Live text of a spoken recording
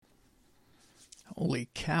Holy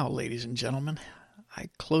cow, ladies and gentlemen.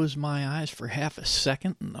 I close my eyes for half a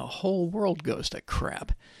second and the whole world goes to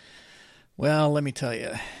crap. Well, let me tell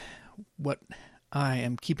you what I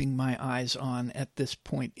am keeping my eyes on at this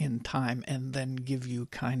point in time and then give you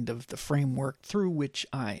kind of the framework through which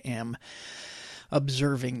I am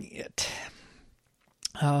observing it.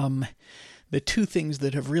 The two things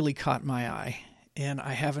that have really caught my eye, and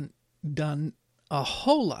I haven't done a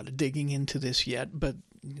whole lot of digging into this yet, but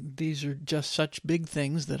these are just such big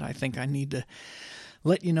things that I think I need to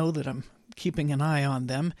let you know that I'm keeping an eye on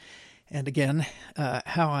them. And again,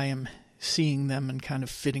 how I am seeing them and kind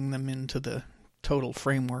of fitting them into the total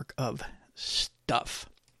framework of stuff.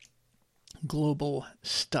 Global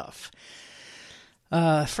stuff.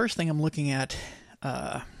 First thing I'm looking at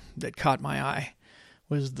that caught my eye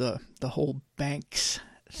was the whole banks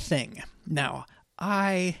thing. Now,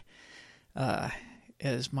 I,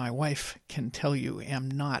 as my wife can tell you, am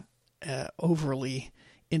not overly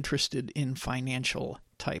interested in financial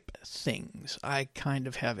type things. I kind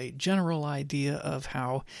of have a general idea of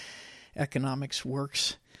how economics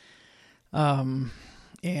works.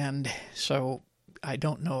 And so I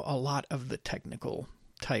don't know a lot of the technical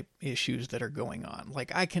type issues that are going on.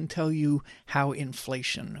 Like, I can tell you how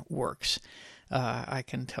inflation works. I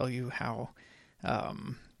can tell you how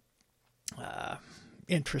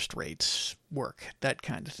interest rates work, that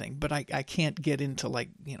kind of thing. But I can't get into,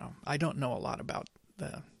 I don't know a lot about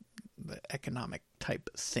the economic type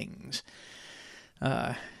things.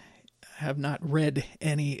 Have not read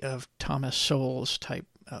any of Thomas Sowell's type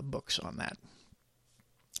books on that.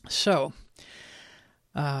 So,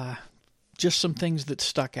 just some things that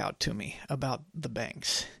stuck out to me about the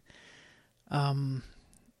banks.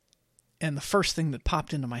 And the first thing that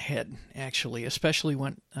popped into my head, actually, especially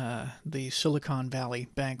when the Silicon Valley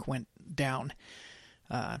Bank went down,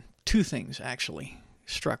 two things actually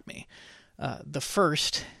struck me. The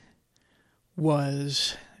first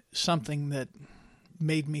was something that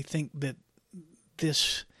made me think that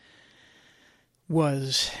this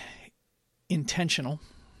was intentional.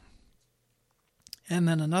 And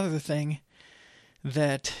then another thing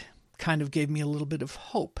that kind of gave me a little bit of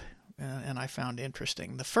hope, and I found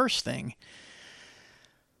interesting. The first thing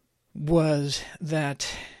was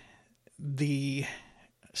that the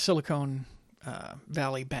Silicon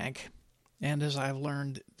Valley Bank, and as I've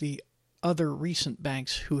learned, the other recent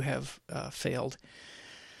banks who have failed,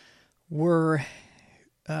 were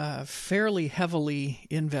fairly heavily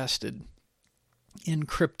invested in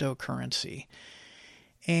cryptocurrency.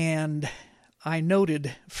 And I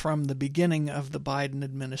noted from the beginning of the Biden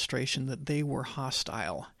administration that they were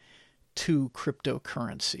hostile to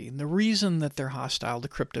cryptocurrency. And the reason that they're hostile to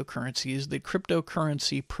cryptocurrency is that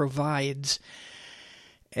cryptocurrency provides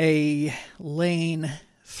a lane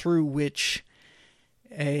through which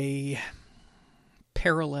a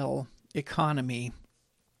parallel economy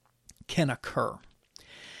can occur.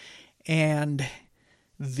 And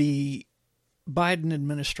the Biden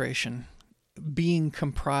administration, being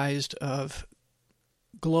comprised of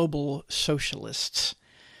global socialists,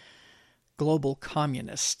 global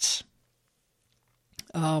communists,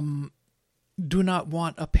 do not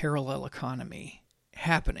want a parallel economy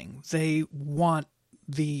happening. They want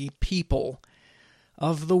the people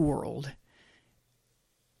of the world,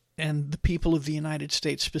 and the people of the United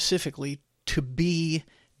States specifically, to be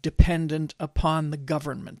dependent upon the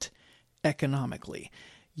government economically.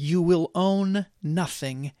 You will own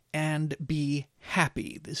nothing and be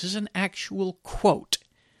happy. This is an actual quote,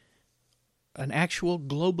 an actual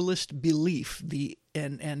globalist belief,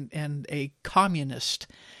 and a communist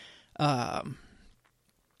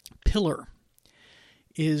pillar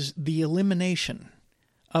is the elimination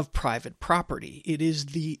of private property. It is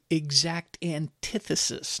the exact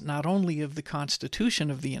antithesis not only of the Constitution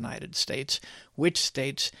of the United States, which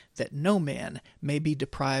states that no man may be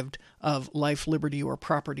deprived of life, liberty, or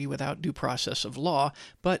property without due process of law,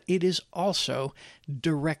 but it is also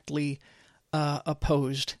directly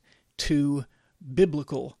opposed to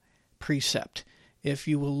biblical precept. If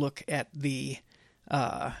you will look at the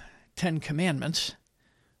Ten Commandments,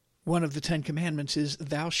 one of the Ten Commandments is,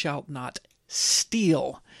 "Thou shalt not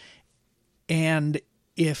steal." And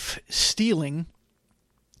if stealing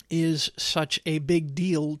is such a big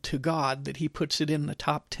deal to God that he puts it in the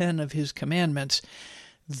top 10 of his commandments,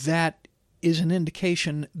 that is an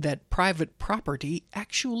indication that private property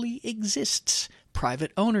actually exists.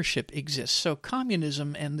 Private ownership exists. So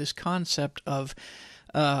communism and this concept of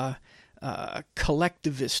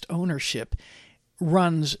collectivist ownership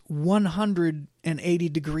runs 180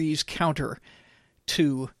 degrees counter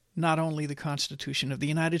to not only the Constitution of the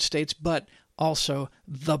United States, but also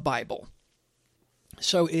the Bible.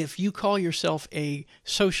 So if you call yourself a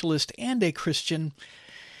socialist and a Christian,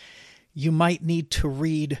 you might need to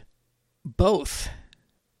read both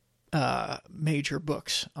major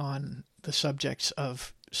books on the subjects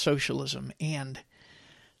of socialism and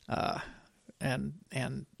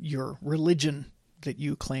your religion that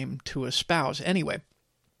you claim to espouse. Anyway,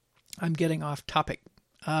 I'm getting off topic.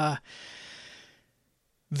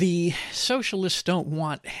 The socialists don't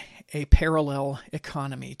want a parallel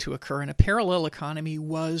economy to occur, and a parallel economy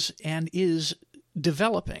was and is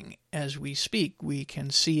developing as we speak. We can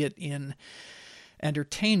see it in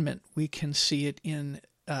entertainment. We can see it in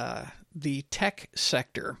the tech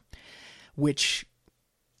sector, which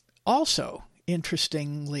also,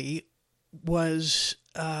 interestingly, was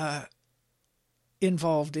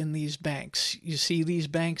involved in these banks. You see, these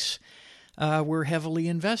banks were heavily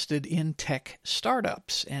invested in tech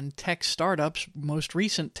startups, and tech startups, most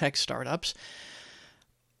recent tech startups,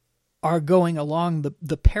 are going along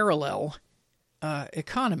the parallel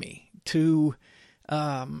economy to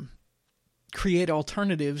create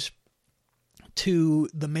alternatives to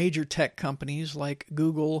the major tech companies like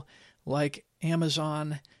Google, like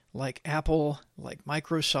Amazon, like Apple, like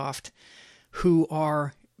Microsoft, who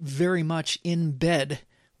are very much in bed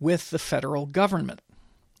with the federal government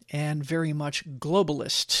and very much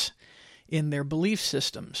globalists in their belief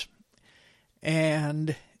systems.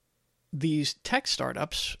 And these tech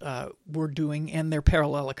startups were doing, and their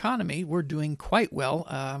parallel economy, were doing quite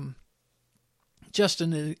well. Just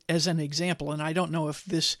as an example, and I don't know if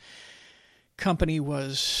this company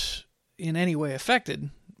was in any way affected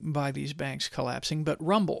by these banks collapsing, but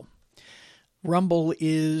Rumble. Rumble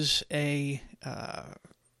is an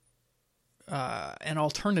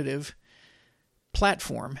alternative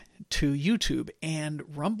platform to YouTube, and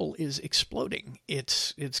Rumble is exploding.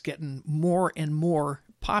 It's getting more and more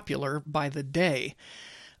popular by the day.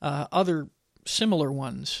 Other similar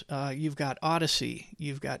ones, you've got Odyssey,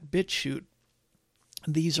 you've got BitChute.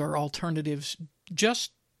 These are alternatives,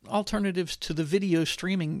 just alternatives to the video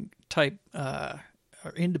streaming type, or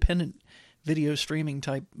independent video streaming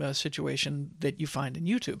type situation that you find in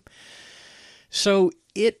YouTube. So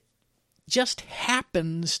it just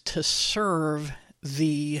happens to serve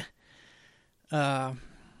the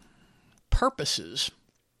purposes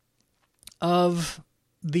of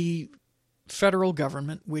the federal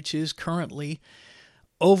government, which is currently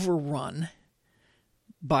overrun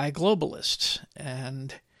by globalists.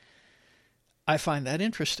 And I find that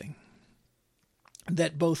interesting,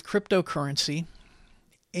 that both cryptocurrency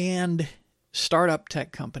and startup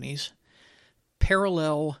tech companies,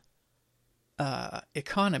 parallel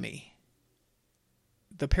economy,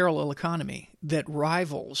 the parallel economy that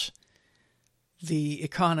rivals the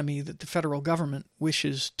economy that the federal government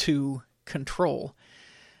wishes to control,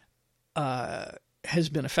 has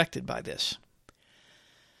been affected by this.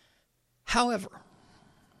 However,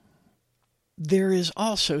 there is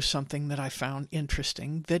also something that I found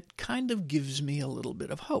interesting that kind of gives me a little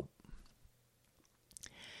bit of hope.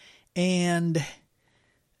 And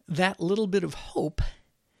that little bit of hope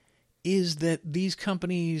is that these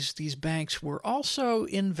companies, these banks, were also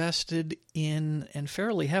invested in, and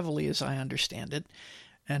fairly heavily as I understand it,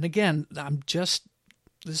 and again,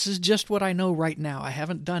 this is just what I know right now. I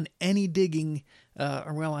haven't done any digging,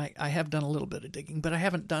 I have done a little bit of digging, but I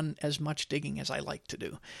haven't done as much digging as I like to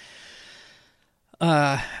do.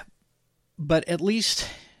 But at least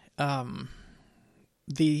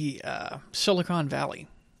the Silicon Valley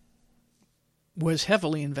was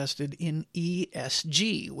heavily invested in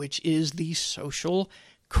ESG, which is the social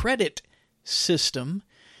credit system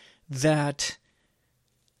that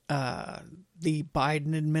the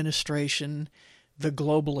Biden administration, the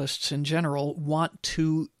globalists in general, want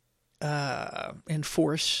to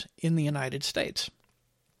enforce in the United States.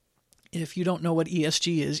 If you don't know what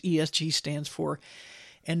ESG is, ESG stands for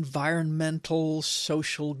Environmental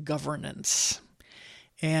Social Governance.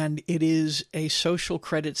 And it is a social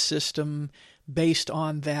credit system based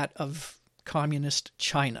on that of communist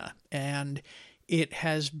China. And it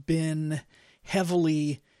has been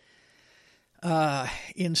heavily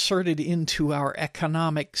inserted into our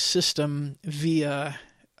economic system via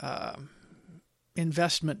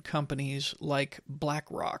investment companies like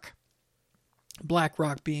BlackRock.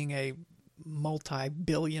 BlackRock being a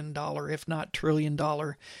multi-billion-dollar, if not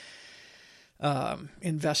trillion-dollar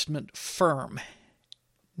investment firm.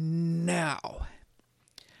 Now,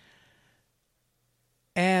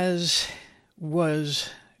 as was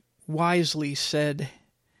wisely said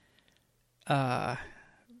by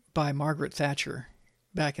Margaret Thatcher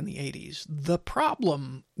back in the 80s, the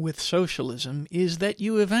problem with socialism is that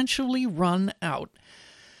you eventually run out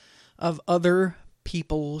of other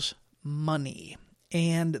people's money.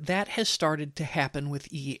 And that has started to happen with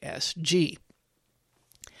ESG.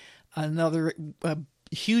 Another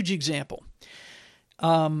huge example,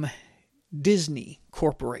 Disney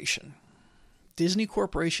Corporation. Disney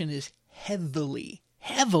Corporation is heavily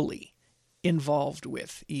involved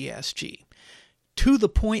with ESG, to the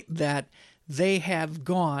point that they have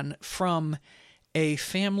gone from a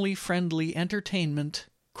family-friendly entertainment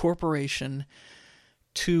corporation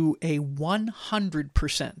to a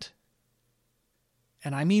 100%,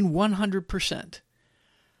 and I mean 100%,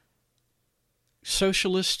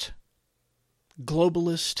 socialist,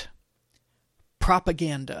 globalist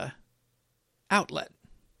propaganda outlet.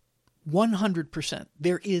 100%.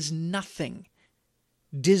 There is nothing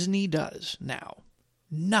Disney does now,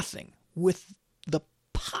 nothing, with the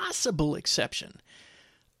possible exception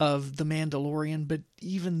of The Mandalorian, but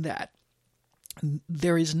even that,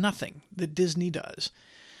 there is nothing that Disney does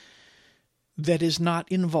that is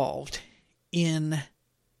not involved in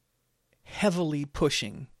heavily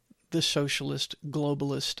pushing the socialist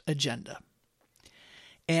globalist agenda.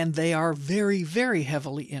 And they are very, very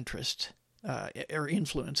heavily influenced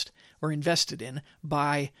or invested in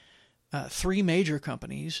by three major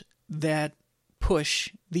companies that push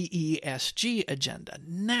the ESG agenda.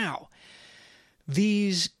 Now,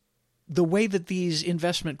 the way that these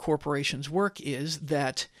investment corporations work is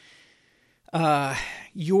that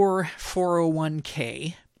your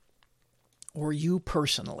 401k, or you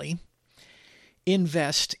personally,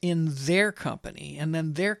 invest in their company, and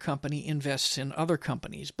then their company invests in other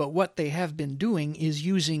companies. But what they have been doing is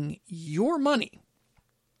using your money.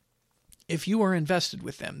 If you are invested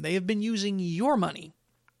with them, they have been using your money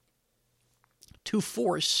to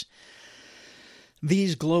force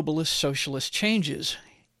these globalist socialist changes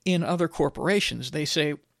in other corporations. They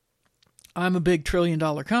say, I'm a big $1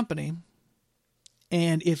 trillion company,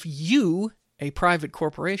 and if you, a private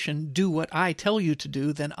corporation, do what I tell you to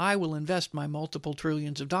do, then I will invest my multiple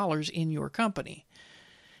trillions of dollars in your company.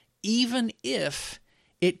 Even if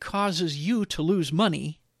it causes you to lose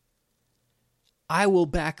money, I will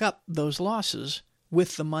back up those losses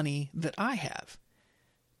with the money that I have.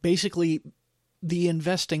 Basically, the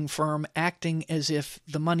investing firm acting as if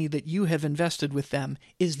the money that you have invested with them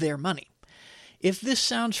is their money. If this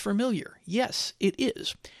sounds familiar, yes, it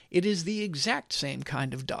is. It is the exact same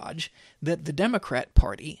kind of dodge that the Democrat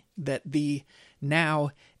Party, that the now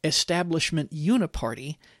establishment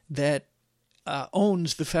uniparty that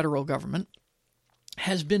owns the federal government,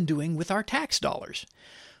 has been doing with our tax dollars.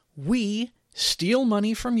 We steal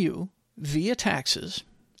money from you via taxes,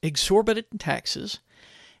 exorbitant taxes,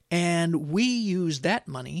 and we use that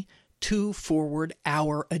money to forward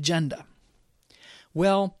our agenda.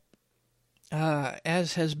 Well,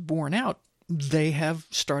 as has borne out, they have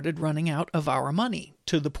started running out of our money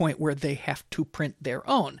to the point where they have to print their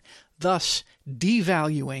own, thus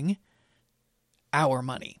devaluing our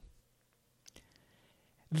money.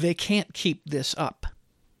 They can't keep this up.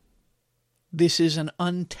 This is an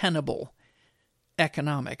untenable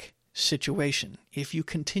economic situation. If you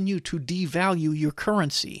continue to devalue your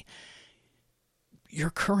currency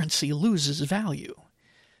loses value.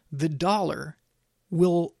 The dollar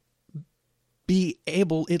will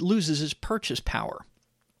it loses its purchase power.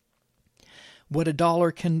 What a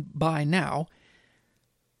dollar can buy now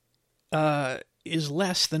is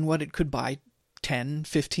less than what it could buy 10,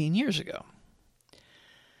 15 years ago.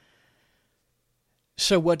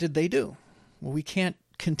 So what did they do? Well, we can't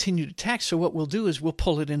continue to tax, so what we'll do is we'll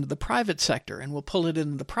pull it into the private sector, and we'll pull it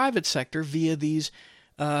into the private sector via these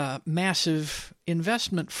massive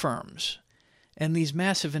investment firms. And these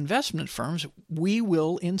massive investment firms, we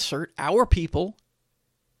will insert our people,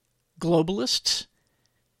 globalists,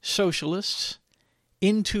 socialists,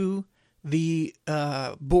 into the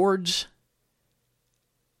boards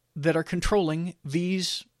that are controlling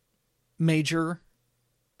these major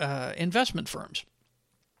investment firms.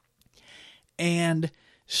 And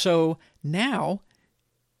so now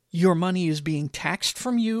your money is being taxed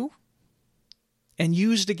from you and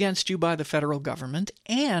used against you by the federal government,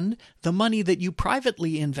 and the money that you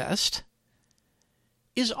privately invest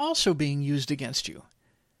is also being used against you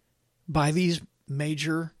by these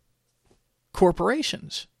major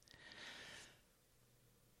corporations.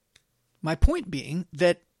 My point being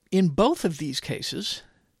that in both of these cases,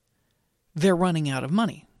 they're running out of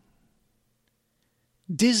money.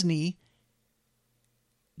 Disney,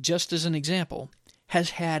 just as an example,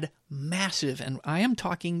 has had massive, and I am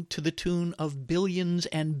talking to the tune of billions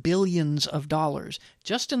and billions of dollars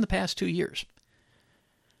just in the past 2 years.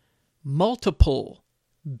 Multiple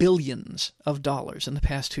billions of dollars in the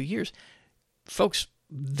past 2 years. Folks,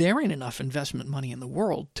 there ain't enough investment money in the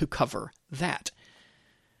world to cover that.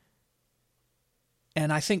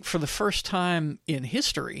 And I think for the first time in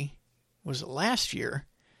history, was it last year,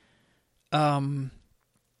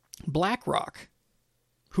 BlackRock,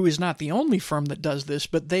 who is not the only firm that does this,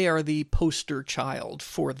 but they are the poster child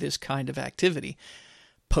for this kind of activity,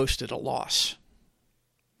 posted a loss.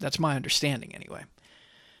 That's my understanding anyway.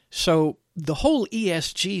 So the whole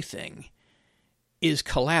ESG thing is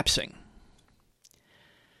collapsing.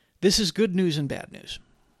 This is good news and bad news.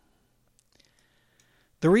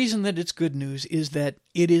 The reason that it's good news is that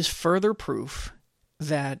it is further proof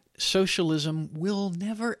that socialism will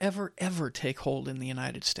never, ever, ever take hold in the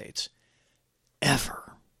United States.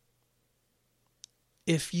 Ever.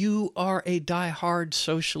 If you are a diehard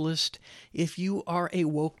socialist, if you are a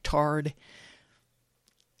woke-tard,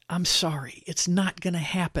 I'm sorry, it's not going to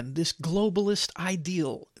happen. This globalist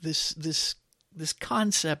ideal, this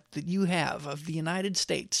concept that you have of the United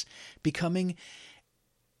States becoming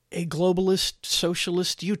a globalist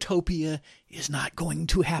socialist utopia is not going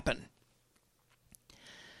to happen.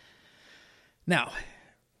 Now,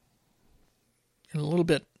 in a little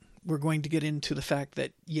bit, we're going to get into the fact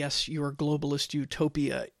that, yes, your globalist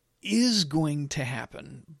utopia is going to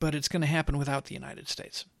happen, but it's going to happen without the United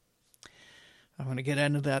States. I'm going to get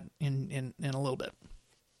into that in a little bit.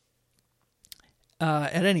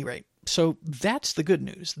 At any rate, so that's the good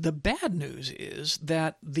news. The bad news is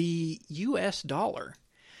that the U.S. dollar,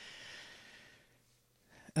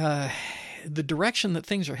 the direction that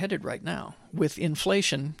things are headed right now with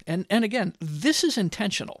inflation, and again, this is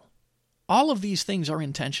intentional. All of these things are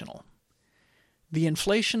intentional. The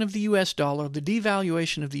inflation of the U.S. dollar, the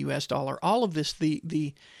devaluation of the U.S. dollar, all of this,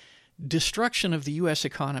 the destruction of the U.S.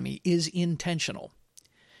 economy is intentional.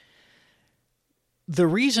 The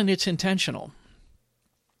reason it's intentional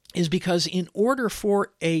is because in order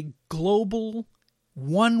for a global,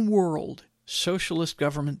 one-world socialist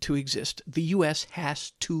government to exist, the U.S.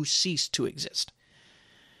 has to cease to exist.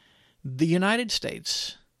 The United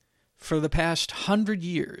States, for the past 100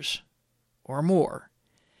 years or more,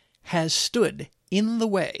 has stood in the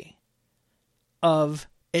way of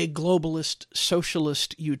a globalist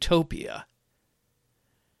socialist utopia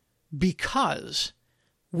because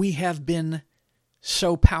we have been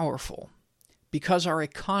so powerful, because our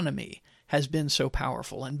economy has been so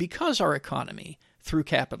powerful, and because our economy, through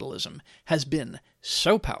capitalism, has been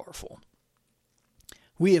so powerful,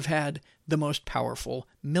 we have had the most powerful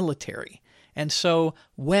military. And so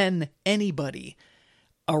when anybody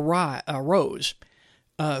arose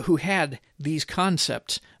who had these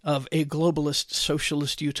concepts of a globalist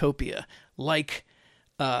socialist utopia, like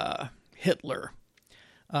Hitler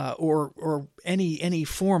or any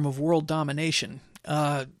form of world domination,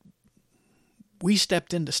 we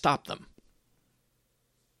stepped in to stop them.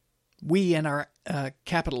 We and our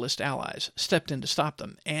capitalist allies stepped in to stop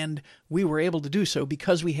them, and we were able to do so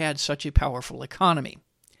because we had such a powerful economy,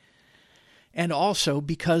 and also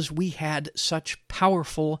because we had such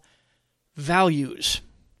powerful values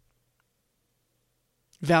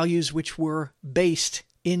which were based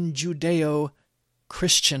in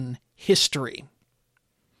Judeo-Christian history.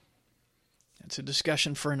 It's a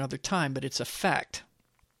discussion for another time, but it's a fact.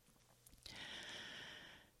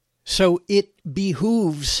 So it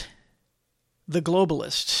behooves the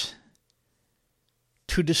globalists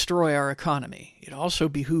to destroy our economy. It also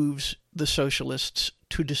behooves the socialists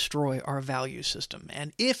to destroy our value system.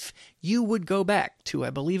 And if you would go back to,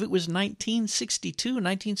 I believe it was 1962,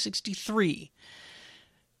 1963,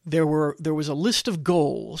 there was a list of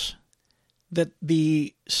goals that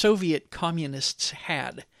the Soviet communists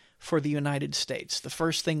had for the United States. The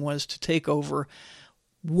first thing was to take over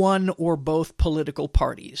one or both political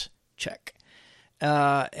parties. Check.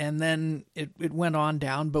 And then it went on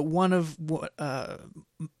down, but one of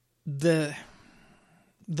the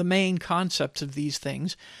main concepts of these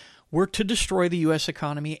things were to destroy the U.S.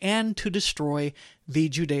 economy and to destroy the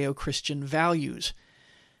Judeo-Christian values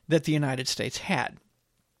that the United States had.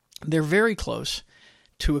 They're very close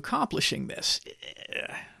to accomplishing this,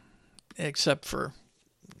 except for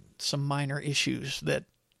some minor issues, that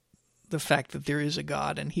the fact that there is a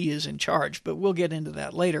God and he is in charge, but we'll get into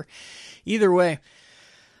that later. Either way,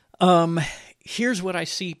 here's what I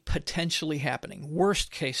see potentially happening.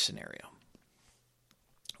 Worst case scenario.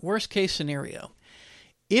 Worst case scenario.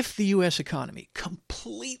 If the U.S. economy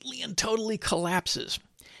completely and totally collapses,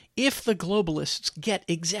 if the globalists get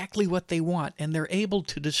exactly what they want and they're able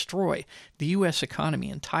to destroy the U.S. economy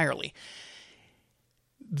entirely,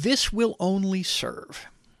 this will only serve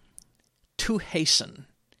to hasten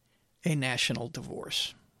a national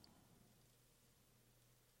divorce.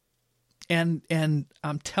 And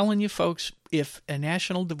I'm telling you, folks, if a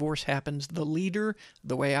national divorce happens, the leader,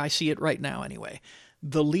 the way I see it right now anyway,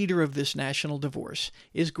 the leader of this national divorce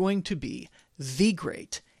is going to be the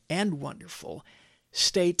great and wonderful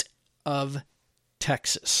state of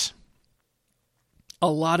Texas. A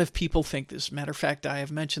lot of people think this. Matter of fact, I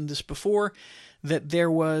have mentioned this before, that there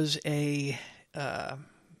was a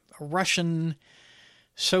Russian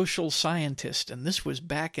social scientist, and this was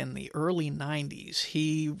back in the early 90s.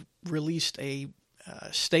 He released a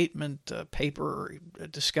statement, a paper, a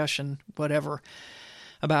discussion, whatever,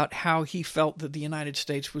 about how he felt that the United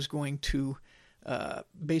States was going to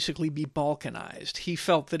basically be balkanized. He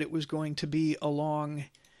felt that it was going to be along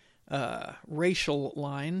racial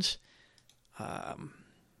lines.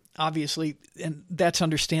 Obviously, and that's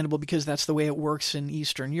understandable because that's the way it works in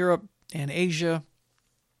Eastern Europe and Asia.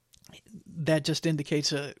 That just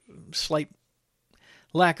indicates a slight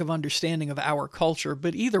lack of understanding of our culture.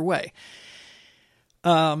 But either way,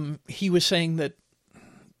 he was saying that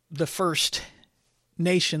the first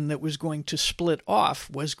nation that was going to split off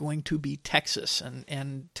was going to be Texas,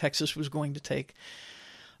 and Texas was going to take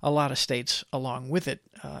a lot of states along with it.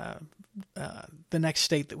 The next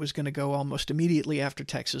state that was going to go almost immediately after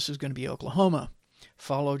Texas is going to be Oklahoma,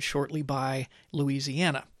 followed shortly by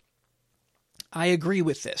Louisiana. I agree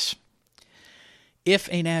with this. If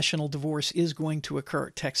a national divorce is going to occur,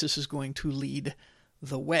 Texas is going to lead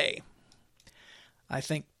the way. I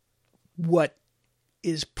think what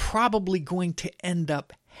is probably going to end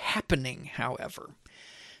up happening, however,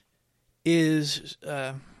 is,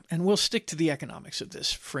 and we'll stick to the economics of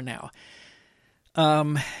this for now.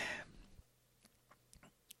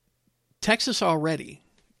 Texas already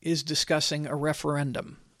is discussing a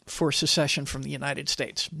referendum for secession from the United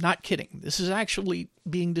States. Not kidding. This is actually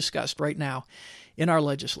being discussed right now in our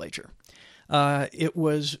legislature. It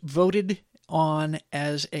was voted on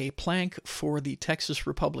as a plank for the Texas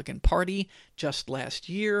Republican Party just last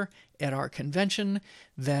year at our convention,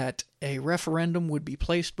 that a referendum would be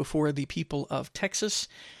placed before the people of Texas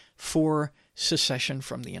for secession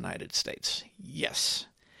from the United States. Yes.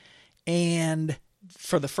 And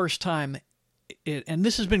for the first time, and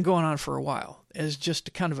this has been going on for a while, as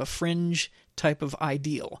just kind of a fringe type of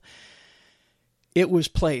ideal, it was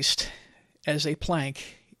placed as a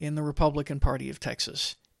plank in the Republican Party of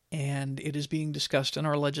Texas. And it is being discussed in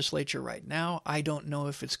our legislature right now. I don't know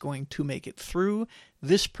if it's going to make it through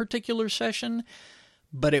this particular session,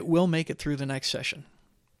 but it will make it through the next session.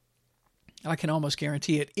 I can almost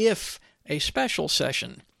guarantee it, if a special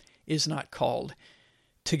session is not called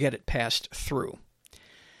to get it passed through.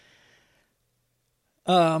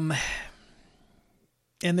 And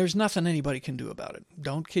there's nothing anybody can do about it.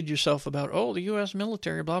 Don't kid yourself about, the U.S.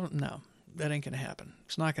 military, blah, blah. No, that ain't going to happen.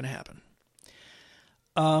 It's not going to happen.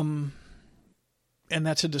 And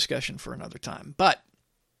that's a discussion for another time. But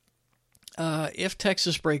if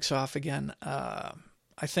Texas breaks off again, I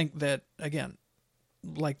think that, again,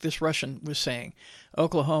 like this Russian was saying,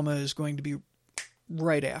 Oklahoma is going to be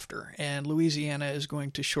right after, and Louisiana is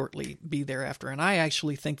going to shortly be thereafter. And I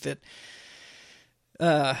actually think that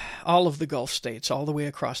all of the Gulf states, all the way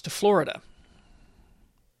across to Florida,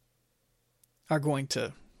 are going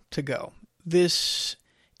to go. This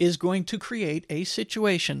is going to create a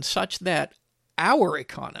situation such that our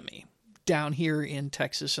economy down here in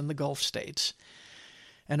Texas and the Gulf states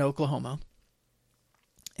and Oklahoma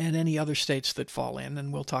and any other states that fall in,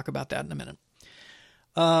 and we'll talk about that in a minute,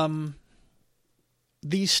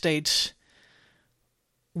 these states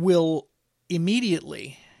will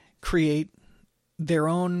immediately create their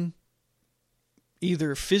own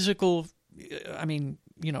either physical,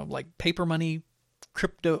 like paper money,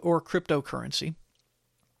 crypto or cryptocurrency,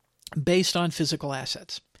 based on physical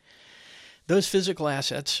assets. Those physical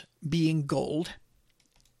assets being gold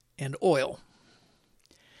and oil.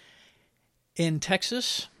 In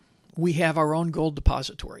Texas, we have our own gold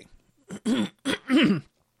depository.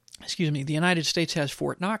 Excuse me. The United States has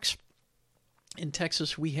Fort Knox. In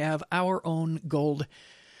Texas, we have our own gold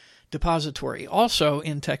depository. Also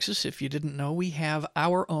in Texas, if you didn't know, we have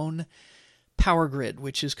our own power grid,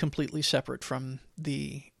 which is completely separate from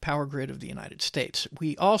the power grid of the United States.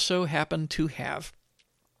 We also happen to have,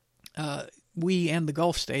 we and the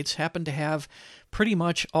Gulf states happen to have pretty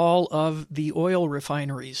much all of the oil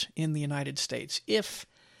refineries in the United States. If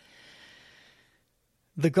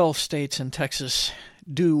the Gulf states and Texas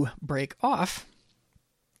do break off,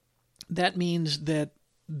 that means that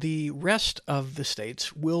the rest of the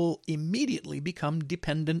states will immediately become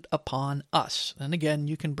dependent upon us. And again,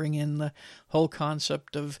 you can bring in the whole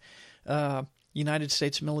concept of United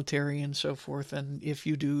States military and so forth. And if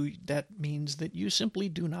you do, that means that you simply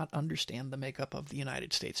do not understand the makeup of the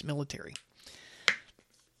United States military.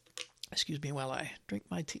 Excuse me while I drink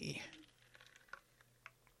my tea.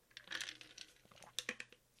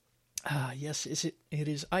 Yes, it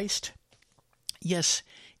is iced. Yes,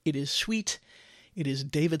 it is sweet. It is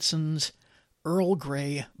Davidson's Earl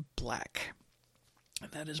Grey Black.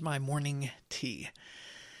 That is my morning tea.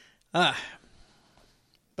 But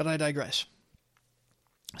I digress.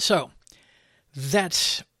 So,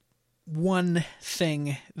 that's one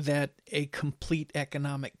thing that a complete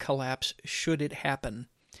economic collapse, should it happen,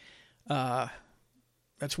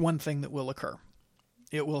 that's one thing that will occur.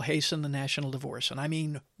 It will hasten the national divorce, and I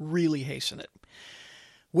mean really hasten it,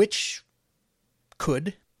 which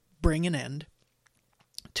could bring an end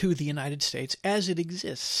to the United States as it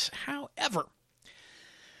exists. However,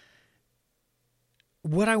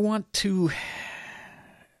 what I want to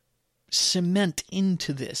cement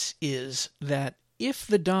into this is that if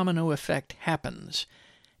the domino effect happens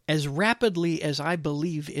as rapidly as I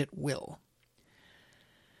believe it will,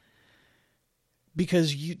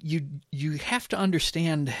 because you have to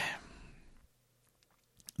understand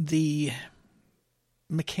the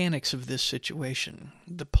mechanics of this situation.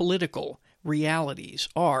 The political realities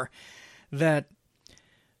are that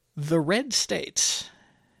the red states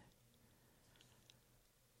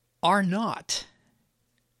are not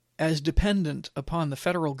as dependent upon the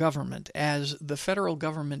federal government as the federal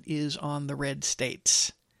government is on the red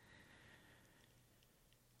states.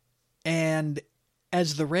 And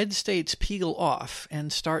as the red states peel off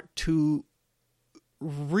and start to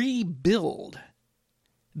rebuild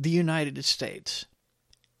the United States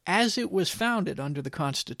as it was founded under the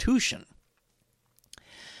Constitution,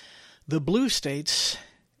 the blue states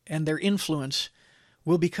and their influence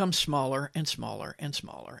will become smaller and smaller and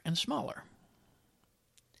smaller and smaller.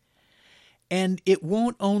 And it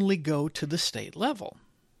won't only go to the state level.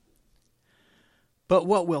 But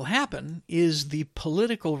what will happen is the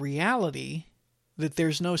political reality that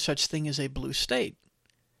there's no such thing as a blue state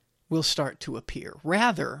will start to appear.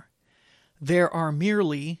 Rather, there are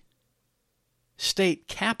merely state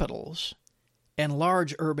capitals and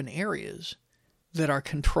large urban areas that are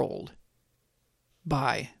controlled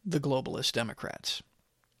by the globalist Democrats.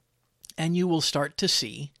 And you will start to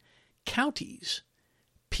see counties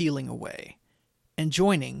peeling away and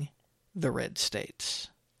joining the red states,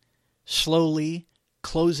 slowly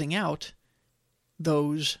closing out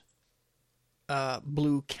those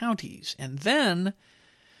blue counties. And then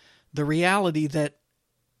the reality that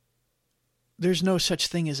there's no such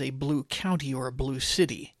thing as a blue county or a blue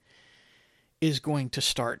city is going to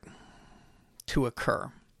start to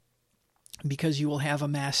occur, because you will have a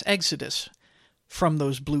mass exodus from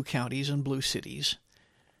those blue counties and blue cities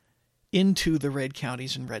into the red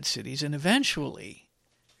counties and red cities. And eventually,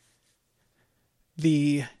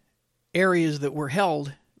 the areas that were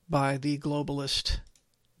held by the globalist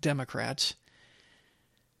Democrats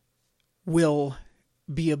will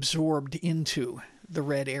be absorbed into the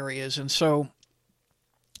red areas. And so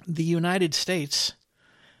the United States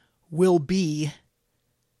will be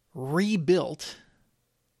rebuilt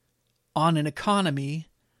on an economy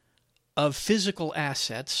of physical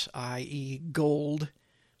assets, i.e. gold,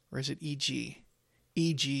 or is it E.G.?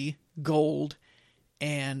 E.G., gold,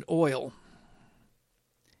 and oil.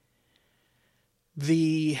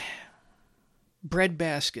 The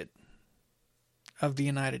breadbasket of the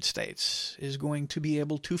United States is going to be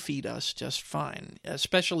able to feed us just fine,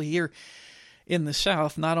 especially here in the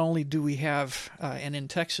South. Not only do we have, and in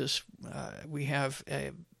Texas, we have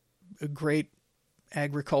a great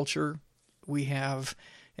agriculture. We have,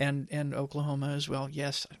 and Oklahoma as well.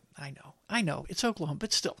 Yes, I know, it's Oklahoma,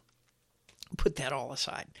 but still, put that all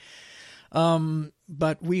aside.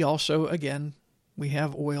 But we also, again, we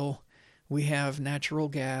have oil, we have natural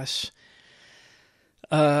gas,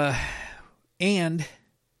 and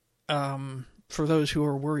for those who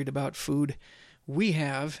are worried about food, we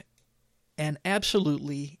have an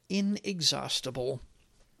absolutely inexhaustible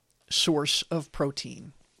source of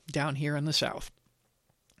protein down here in the South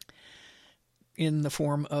in the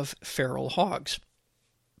form of feral hogs.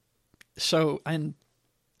 So, and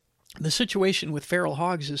the situation with feral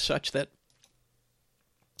hogs is such that,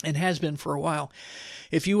 and has been for a while,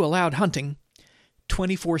 if you allowed hunting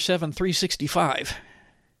 24/7, 365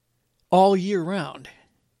 all year round,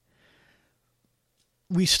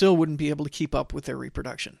 we still wouldn't be able to keep up with their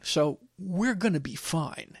reproduction. So we're going to be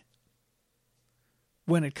fine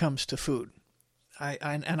when it comes to food.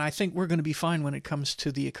 I think we're going to be fine when it comes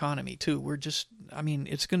to the economy too.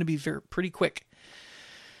 It's going to be pretty quick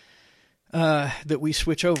that we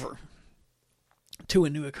switch over to a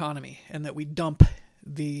new economy and that we dump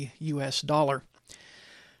the U.S. dollar.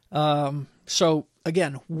 So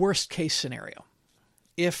again, worst case scenario,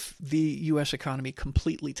 if the U.S. economy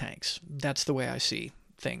completely tanks, that's the way I see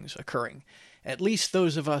things occurring. At least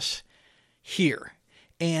those of us here.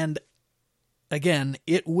 And again,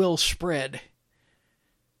 it will spread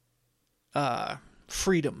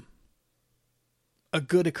freedom, a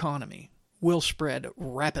good economy, will spread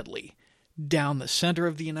rapidly down the center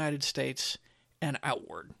of the United States and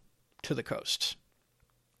outward to the coasts.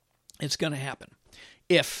 It's going to happen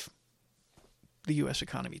if the U.S.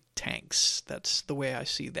 economy tanks. That's the way I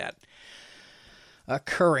see that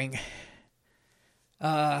occurring.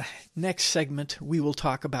 Next segment, we will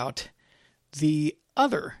talk about the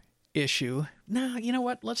other issue. Now, you know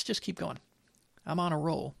what? Let's just keep going. I'm on a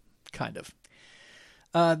roll, kind of.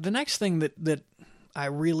 The next thing that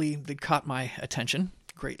caught my attention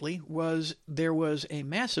greatly was there was a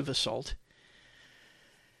massive assault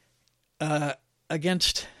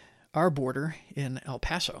against our border in El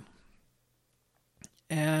Paso.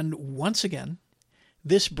 And once again,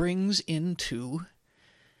 this brings into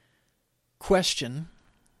question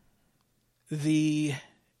the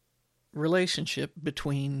relationship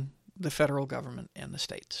between the federal government and the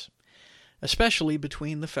states, especially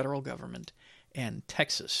between the federal government and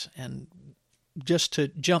Texas. And just to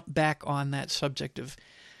jump back on that subject of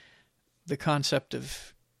the concept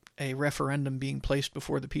of a referendum being placed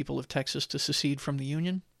before the people of Texas to secede from the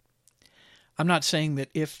Union, I'm not saying that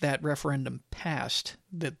if that referendum passed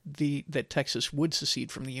that Texas would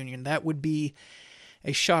secede from the Union. That would be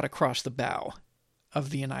a shot across the bow of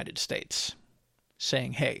the United States,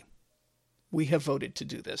 saying, hey, we have voted to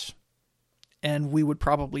do this. And we would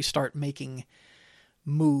probably start making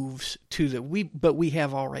moves but we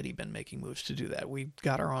have already been making moves to do that. We've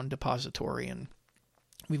got our own depository, and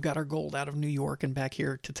we've got our gold out of New York and back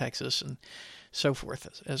here to Texas and so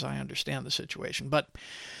forth, as I understand the situation. But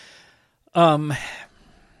the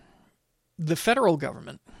federal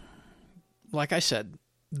government, like I said,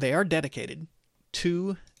 they are dedicated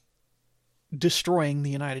to destroying the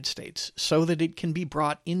United States so that it can be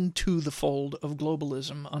brought into the fold of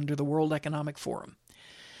globalism under the World Economic Forum,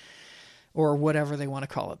 or whatever they want to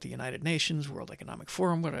call it, the United Nations, World Economic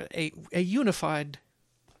Forum, a unified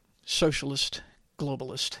socialist,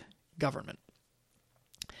 globalist government.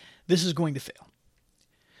 This is going to fail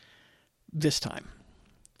this time.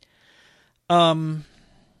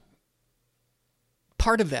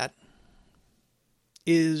 Part of that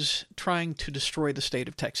is trying to destroy the state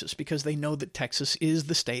of Texas, because they know that Texas is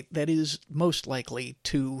the state that is most likely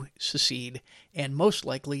to secede and most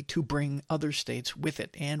likely to bring other states with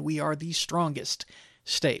it. And we are the strongest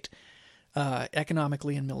state,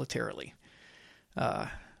 economically and militarily,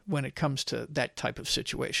 when it comes to that type of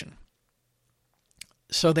situation.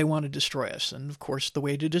 So they want to destroy us. And of course, the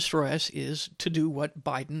way to destroy us is to do what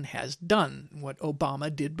Biden has done, what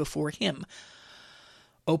Obama did before him.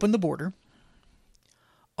 Open the border,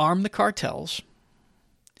 arm the cartels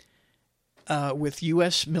with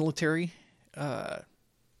U.S. military type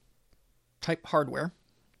hardware.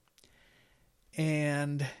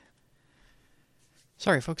 And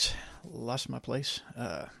sorry, folks, lost my place.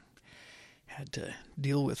 Had to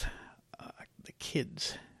deal with the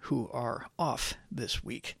kids who are off this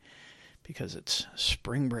week because it's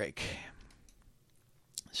spring break.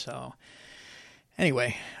 So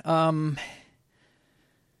anyway,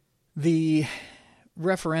 the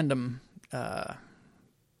referendum for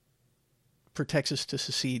Texas to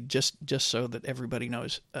secede, just so that everybody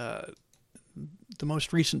knows, the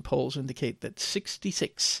most recent polls indicate that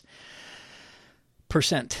 66%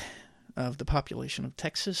 of the population of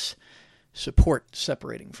Texas support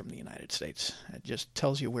separating from the United States. It just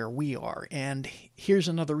tells you where we are. And here's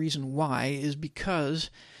another reason why, is because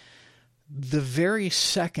the very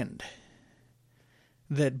second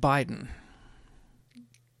that Biden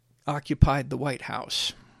occupied the White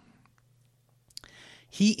House,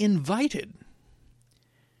 he invited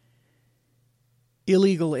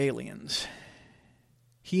illegal aliens.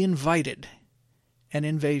 He invited an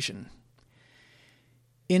invasion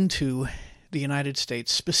into the United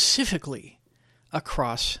States, specifically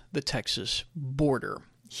across the Texas border.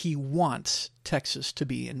 He wants Texas to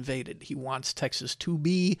be invaded. He wants Texas to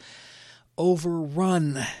be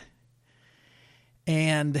overrun.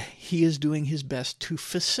 And he is doing his best to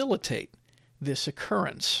facilitate this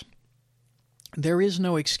occurrence. There is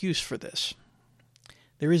no excuse for this.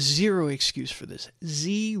 There is zero excuse for this.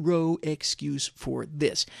 Zero excuse for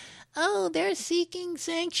this. Oh, they're seeking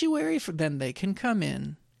sanctuary. Then they can come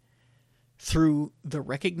in through the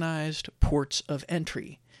recognized ports of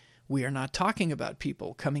entry. We are not talking about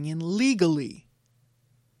people coming in legally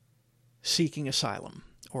seeking asylum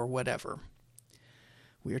or whatever.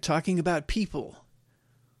 We are talking about people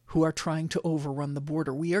who are trying to overrun the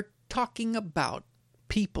border. We are talking about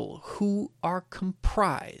people who are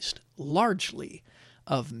comprised largely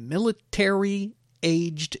of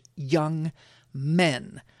military-aged young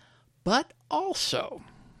men, but also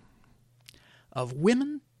of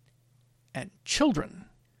women and children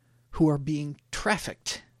who are being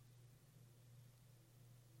trafficked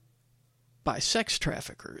by sex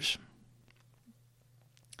traffickers.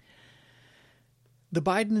 The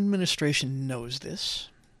Biden administration knows this.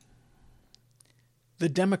 The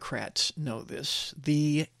Democrats know this.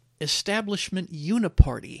 The establishment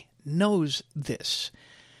uniparty knows this.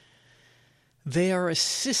 They are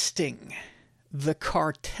assisting the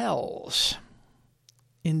cartels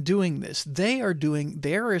in doing this.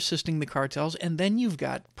 They're assisting the cartels, and then you've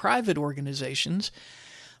got private organizations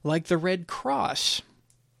like the Red Cross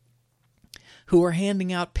who are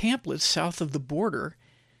handing out pamphlets south of the border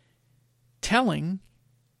telling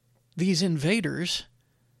these invaders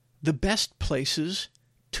the best places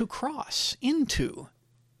to cross into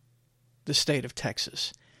the state of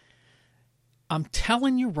Texas. I'm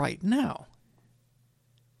telling you right now,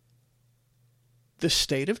 the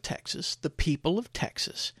state of Texas, the people of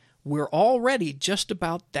Texas, we're already just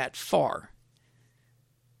about that far.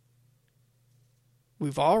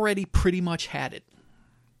 We've already pretty much had it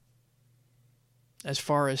as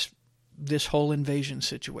far as this whole invasion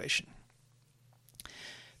situation.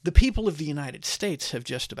 The people of the United States have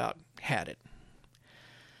just about had it.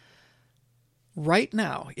 Right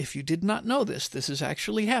now, if you did not know this, this is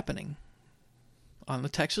actually happening on the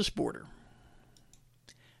Texas border.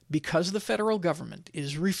 Because the federal government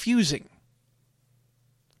is refusing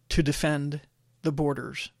to defend the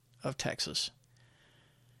borders of Texas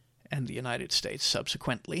and the United States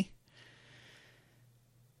subsequently,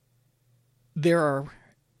 there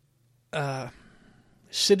are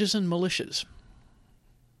citizen militias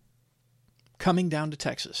coming down to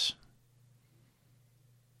Texas,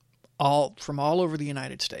 from all over the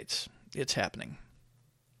United States. It's happening.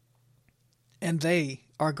 And they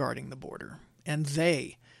are guarding the border. And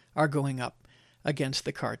they are going up against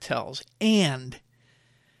the cartels. And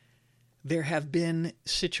there have been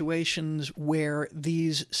situations where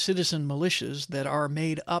these citizen militias that are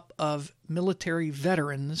made up of military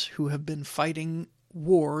veterans who have been fighting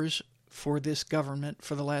wars for this government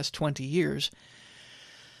for the last 20 years,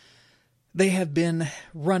 they have been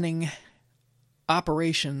running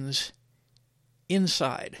operations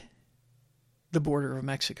inside the border of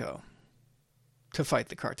Mexico to fight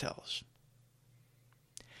the cartels.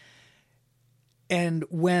 And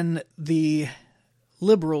when the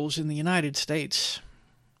liberals in the United States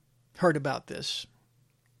heard about this,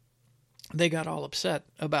 they got all upset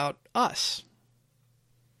about us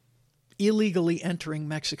illegally entering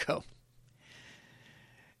Mexico.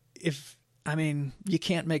 You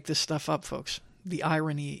can't make this stuff up, folks. The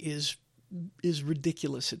irony is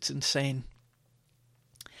ridiculous. It's insane.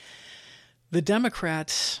 The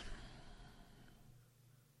Democrats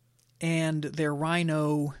and their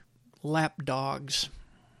rhino lapdogs,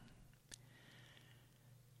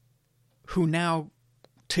 who now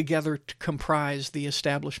together comprise the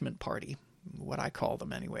establishment party, what I call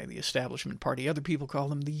them anyway, the establishment party. Other people call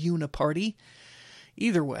them the uniparty.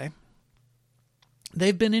 Either way,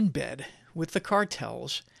 they've been in bed with the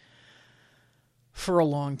cartels for a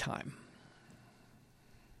long time.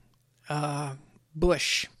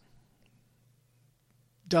 Bush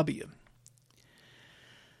W.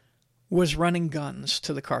 was running guns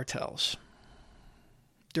to the cartels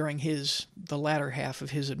during the latter half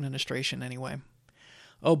of his administration anyway.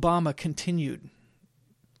 Obama continued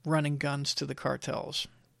running guns to the cartels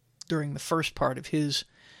during the first part of his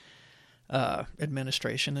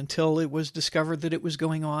administration until it was discovered that it was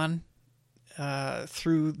going on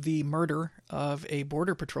through the murder of a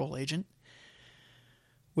Border Patrol agent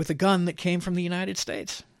with a gun that came from the United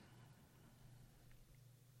States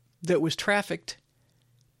that was trafficked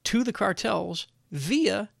to the cartels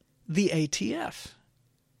via the ATF.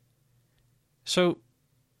 So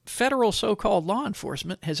federal so-called law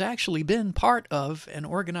enforcement has actually been part of an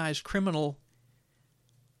organized criminal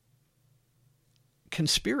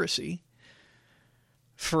conspiracy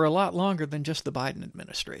for a lot longer than just the Biden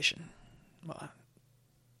administration.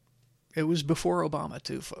 It was before Obama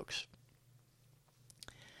too, folks.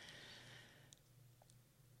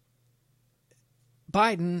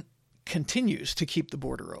 Biden continues to keep the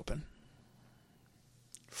border open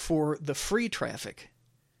for the free traffic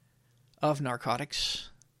of narcotics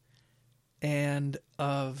and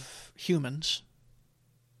of humans,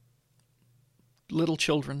 little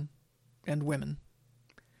children and women.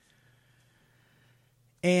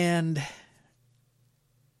 And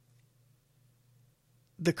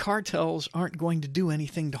the cartels aren't going to do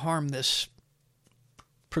anything to harm this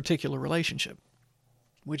particular relationship,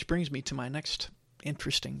 which brings me to my next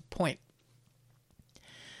interesting point.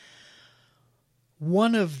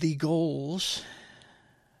 One of the goals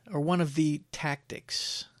one of the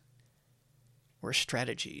tactics or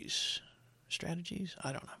strategies. Strategies?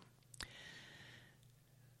 I don't know.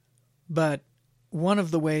 But one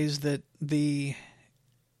of the ways that the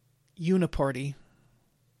Uniparty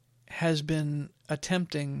has been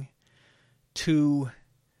attempting to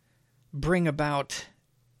bring about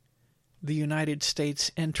the United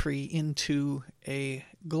States' entry into a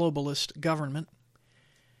globalist government,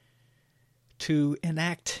 to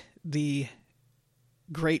enact the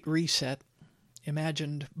Great Reset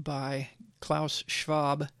imagined by Klaus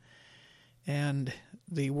Schwab and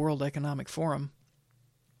the World Economic Forum,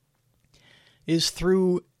 is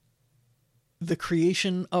through the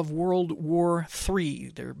creation of World War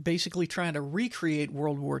III. They're basically trying to recreate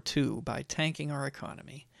World War II by tanking our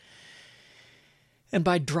economy and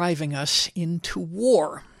by driving us into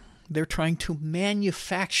war. They're trying to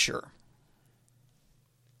manufacture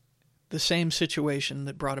the same situation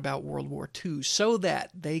that brought about World War II so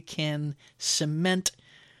that they can cement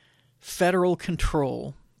federal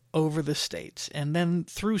control over the states, and then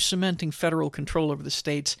through cementing federal control over the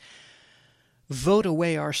states, vote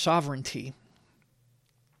away our sovereignty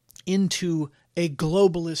into a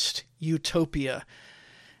globalist utopia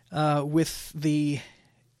with the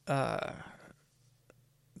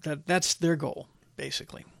that's their goal,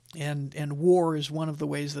 basically. And war is one of the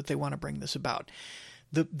ways that they want to bring this about.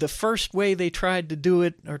 The first way they tried to do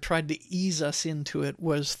it, or tried to ease us into it,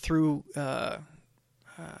 was through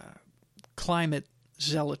climate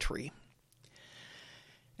zealotry.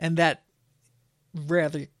 And that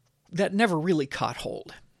never really caught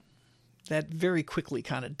hold. That very quickly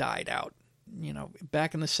kind of died out. You know,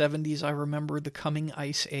 back in the 70s, I remember the coming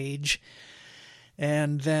ice age.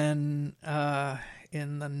 And then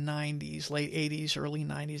in the 90s, late 80s, early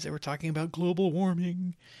 90s, they were talking about global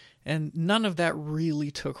warming. And none of that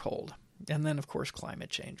really took hold. And then, of course, climate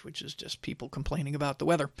change, which is just people complaining about the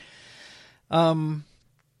weather.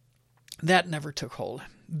 That never took hold.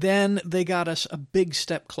 Then they got us a big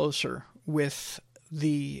step closer with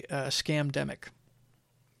the scamdemic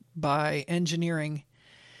by engineering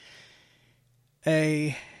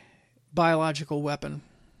a biological weapon,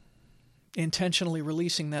 intentionally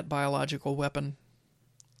releasing that biological weapon,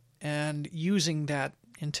 and using that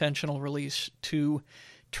intentional release to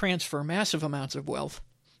transfer massive amounts of wealth,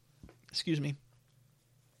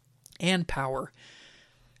 and power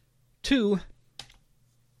to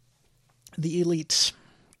the elites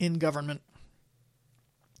in government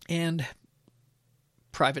and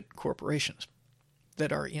private corporations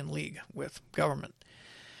that are in league with government.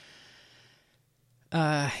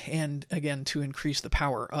 And again, to increase the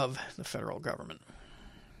power of the federal government.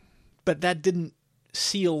 But that didn't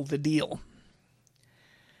seal the deal,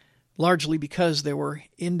 largely because there were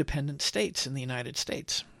independent states in the United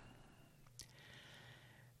States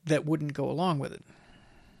that wouldn't go along with it.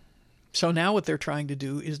 So now what they're trying to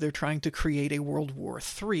do is they're trying to create a World War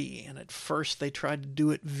III. And at first they tried to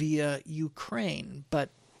do it via Ukraine, but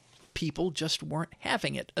people just weren't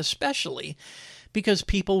having it, especially because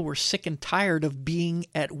people were sick and tired of being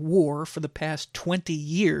at war for the past 20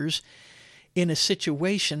 years in a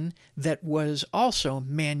situation that was also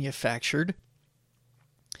manufactured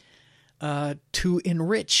to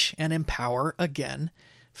enrich and empower, again,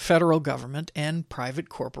 federal government and private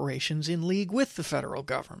corporations in league with the federal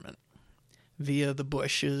government via the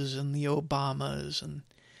Bushes and the Obamas and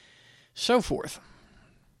so forth.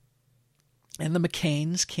 And the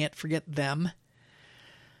McCains, can't forget them.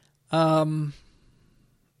 So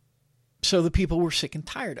the people were sick and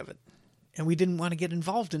tired of it. And we didn't want to get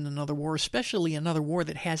involved in another war, especially another war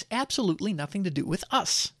that has absolutely nothing to do with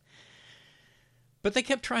us. But they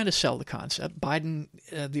kept trying to sell the concept. The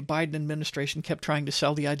Biden administration kept trying to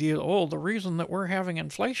sell the idea, the reason that we're having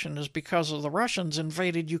inflation is because of the Russians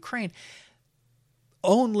invaded Ukraine.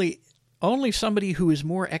 Only somebody who is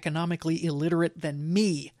more economically illiterate than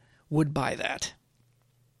me would buy that.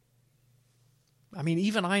 I mean,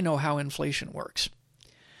 even I know how inflation works.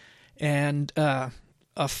 And a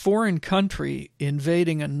foreign country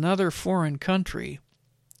invading another foreign country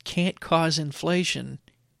can't cause inflation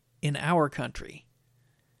in our country.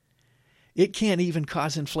 It can't even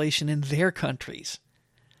cause inflation in their countries,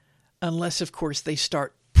 unless, of course, they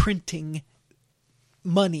start printing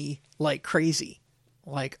money like crazy,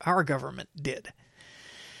 like our government did.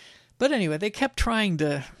 But anyway, they kept trying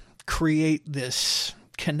to create this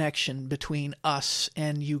connection between us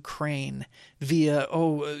and Ukraine via,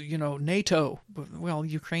 NATO. Well,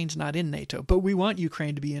 Ukraine's not in NATO, but we want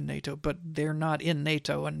Ukraine to be in NATO, but they're not in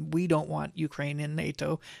NATO, and we don't want Ukraine in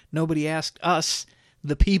NATO. Nobody asked us,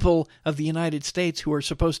 the people of the United States, who are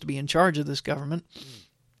supposed to be in charge of this government.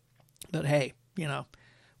 But hey,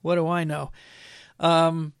 what do I know?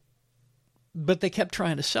 but they kept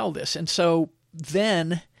trying to sell this. And so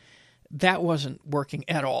then that wasn't working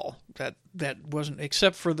at all. That wasn't,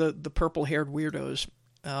 except for the purple-haired weirdos,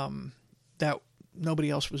 that nobody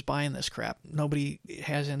else was buying this crap. Nobody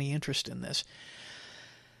has any interest in this.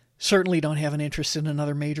 Certainly don't have an interest in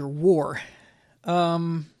another major war.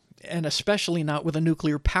 And especially not with a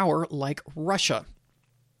nuclear power like Russia.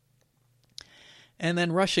 And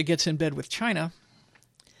then Russia gets in bed with China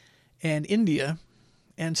and India,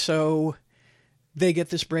 and so they get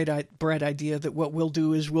this bright idea that what we'll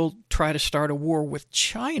do is we'll try to start a war with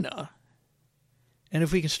China. And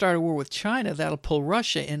if we can start a war with China, that'll pull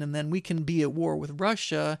Russia in, and then we can be at war with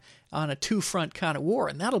Russia on a two-front kind of war,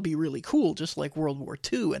 and that'll be really cool, just like World War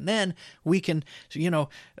II. And then we can,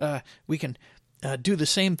 do the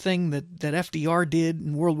same thing that FDR did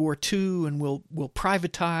in World War II, and we'll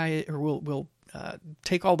privatize, or we'll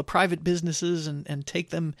take all the private businesses and take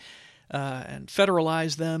them and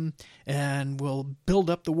federalize them, and we'll build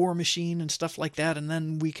up the war machine and stuff like that, and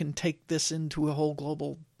then we can take this into a whole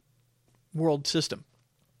global world system.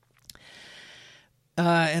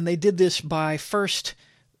 And they did this by first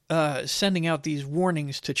sending out these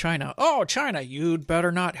warnings to China. Oh, China, you'd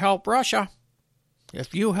better not help Russia.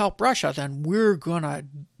 If you help Russia, then we're going to,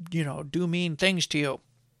 do mean things to you.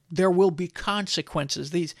 There will be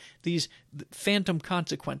consequences, these phantom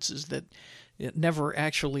consequences that never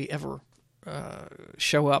actually ever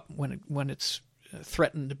show up when it's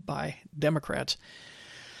threatened by Democrats.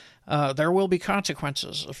 There will be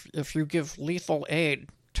consequences if you give lethal aid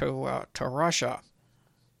to Russia.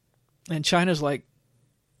 And China's like,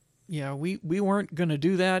 we weren't going to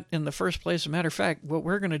do that in the first place. As a matter of fact, what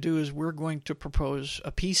we're going to do is we're going to propose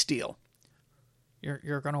a peace deal.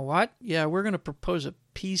 You're going to what? Yeah, we're going to propose a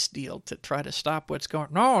peace deal to try to stop what's going.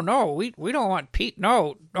 No, we don't want peace.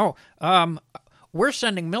 No. We're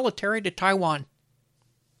sending military to Taiwan.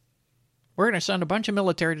 We're going to send a bunch of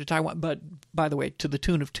military to Taiwan, but by the way, to the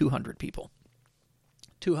tune of 200 people.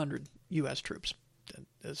 200 U.S. troops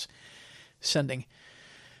is sending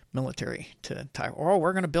military to Taiwan. Oh,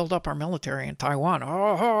 we're going to build up our military in Taiwan.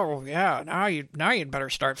 Oh, yeah. Now you'd better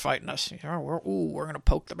start fighting us. We're going to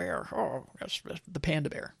poke the bear. Oh, that's the panda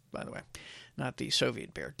bear, by the way, not the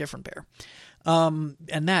Soviet bear, different bear.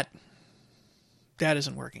 And that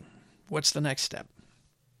isn't working. What's the next step?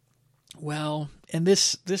 Well, and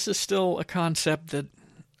this is still a concept that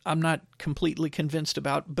I'm not completely convinced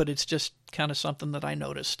about, but it's just kind of something that I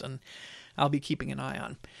noticed, and I'll be keeping an eye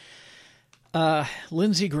on.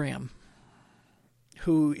 Lindsey Graham,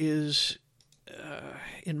 who is,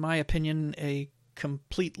 in my opinion,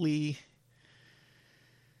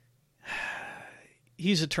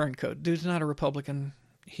 he's a turncoat. Dude's not a Republican.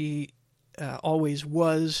 He always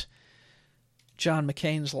was John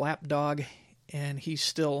McCain's lapdog, and he's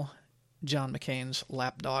still John McCain's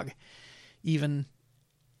lapdog, even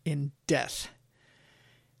in death.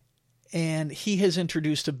 And he has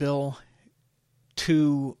introduced a bill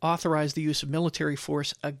to authorize the use of military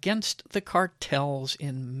force against the cartels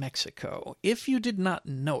in Mexico. If you did not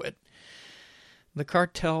know it, the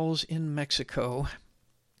cartels in Mexico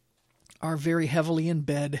are very heavily in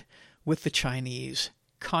bed with the Chinese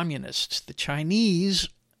communists. The Chinese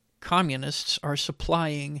communists are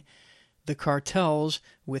supplying the cartels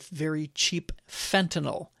with very cheap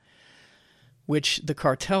fentanyl, which the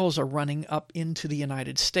cartels are running up into the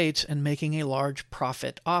United States and making a large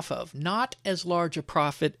profit off of. Not as large a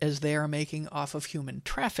profit as they are making off of human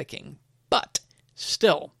trafficking, but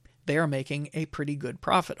still, they are making a pretty good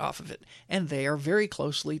profit off of it. And they are very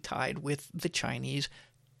closely tied with the Chinese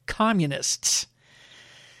communists.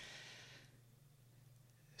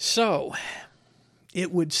 So,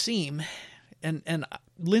 it would seem, and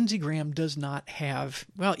Lindsey Graham does not have,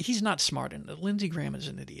 well, he's not smart in it. Lindsey Graham is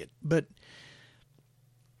an idiot, but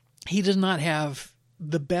he does not have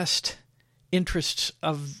the best interests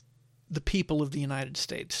of the people of the United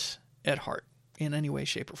States at heart in any way,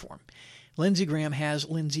 shape, or form. Lindsey Graham has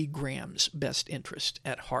Lindsey Graham's best interest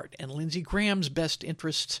at heart, and Lindsey Graham's best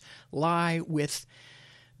interests lie with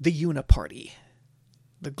the Uniparty,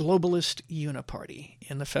 the globalist Uniparty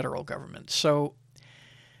in the federal government. So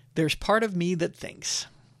there's part of me that thinks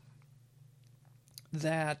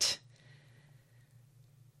that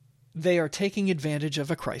they are taking advantage of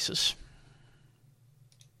a crisis,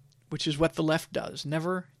 which is what the left does.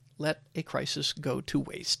 Never let a crisis go to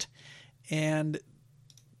waste. And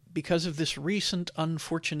because of this recent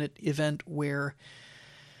unfortunate event where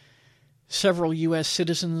several U.S.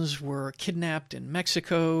 citizens were kidnapped in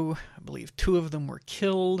Mexico, I believe 2 of them were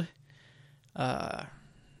killed, the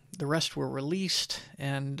rest were released,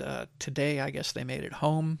 and today I guess they made it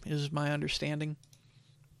home, is my understanding.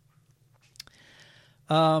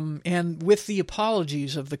 And with the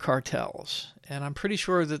apologies of the cartels, and I'm pretty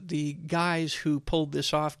sure that the guys who pulled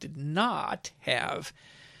this off did not have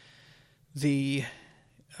the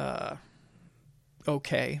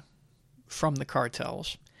okay from the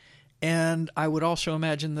cartels. And I would also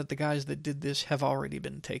imagine that the guys that did this have already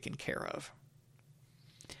been taken care of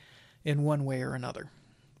in one way or another.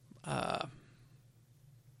 The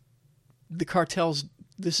cartels,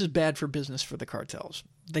 this is bad for business for the cartels.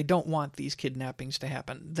 They don't want these kidnappings to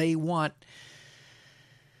happen. They want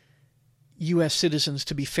U.S. citizens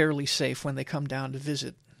to be fairly safe when they come down to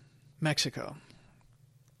visit Mexico.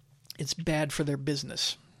 It's bad for their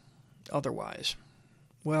business otherwise.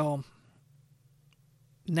 Well,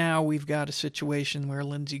 now we've got a situation where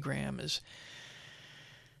Lindsey Graham is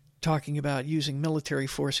talking about using military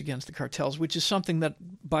force against the cartels, which is something that,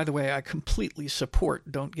 by the way, I completely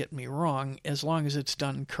support, don't get me wrong, as long as it's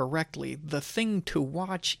done correctly. The thing to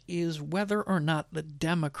watch is whether or not the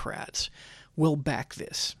Democrats will back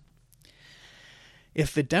this.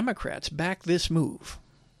 If the Democrats back this move,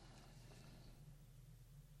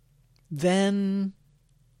 then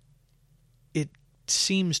it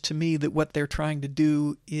seems to me that what they're trying to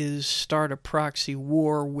do is start a proxy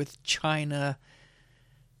war with China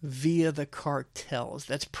via the cartels.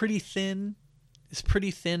 That's pretty thin. It's pretty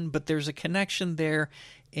thin, but there's a connection there,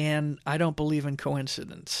 and I don't believe in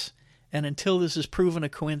coincidence. And until this is proven a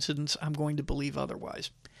coincidence, I'm going to believe otherwise.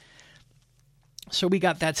 So we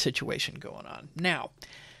got that situation going on. Now,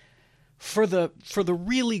 for the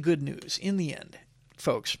really good news in the end,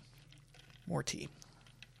 folks, more tea.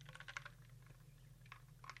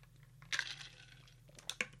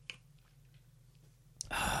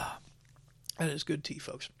 That is good tea,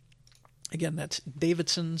 folks. Again, that's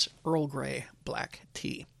Davidson's Earl Grey black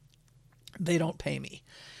tea. They don't pay me.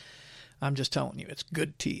 I'm just telling you, it's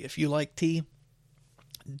good tea. If you like tea,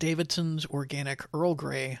 Davidson's Organic Earl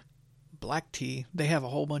Grey black tea. They have a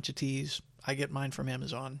whole bunch of teas. I get mine from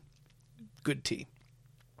Amazon. Good tea.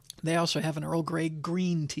 They also have an Earl Grey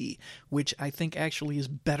green tea, which I think actually is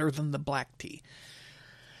better than the black tea.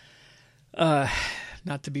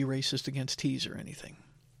 Not to be racist against teas or anything.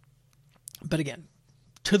 But again,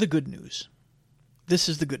 to the good news. This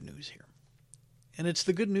is the good news here. And it's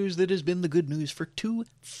the good news that has been the good news for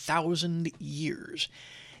 2,000 years.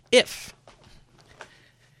 If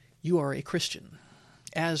you are a Christian,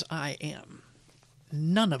 as I am,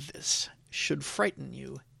 none of this should frighten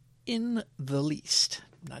you in the least.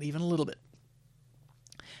 Not even a little bit.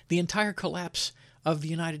 The entire collapse of the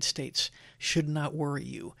United States should not worry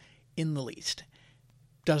you in the least.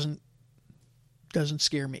 Doesn't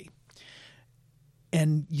scare me.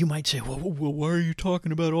 And you might say, well, why are you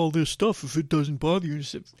talking about all this stuff if it doesn't bother you?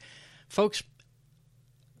 Folks,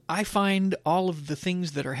 I find all of the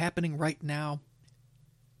things that are happening right now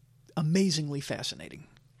amazingly fascinating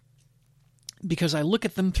because I look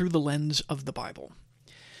at them through the lens of the Bible.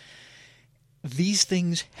 These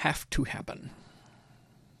things have to happen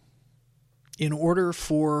in order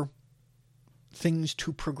for things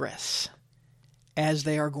to progress as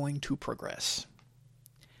they are going to progress.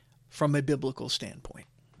 From a biblical standpoint.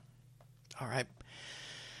 All right.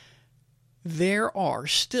 There are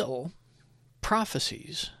still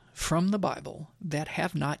prophecies from the Bible that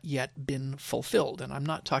have not yet been fulfilled. And I'm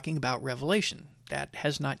not talking about Revelation. That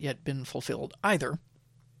has not yet been fulfilled either.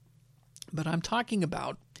 But I'm talking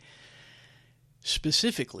about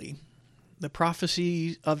specifically the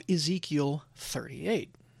prophecy of Ezekiel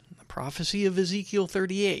 38. The prophecy of Ezekiel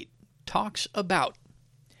 38 talks about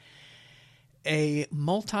a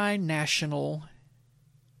multinational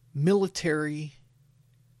military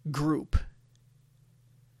group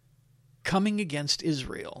coming against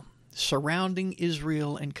Israel, surrounding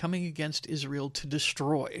Israel and coming against Israel to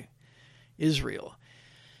destroy Israel.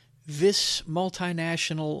 This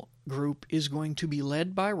multinational group is going to be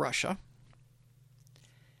led by Russia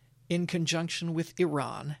in conjunction with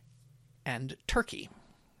Iran and Turkey.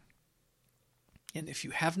 And if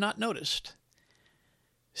you have not noticed,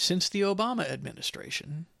 since the Obama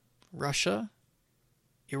administration, Russia,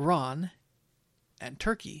 Iran, and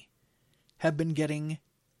Turkey have been getting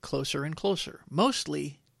closer and closer.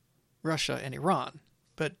 Mostly Russia and Iran,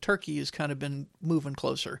 but Turkey has kind of been moving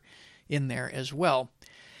closer in there as well.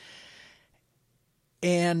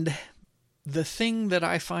 And the thing that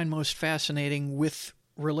I find most fascinating with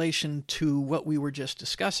relation to what we were just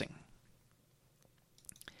discussing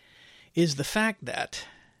is the fact that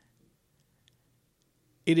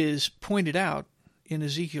it is pointed out in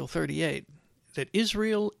Ezekiel 38 that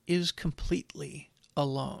Israel is completely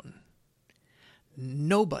alone.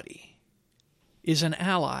 Nobody is an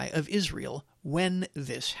ally of Israel when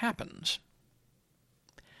this happens.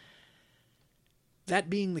 That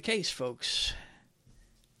being the case, folks,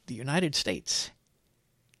 the United States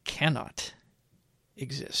cannot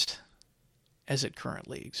exist as it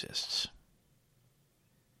currently exists.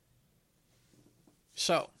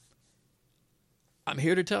 So, I'm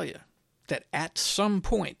here to tell you that at some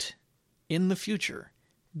point in the future,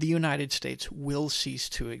 the United States will cease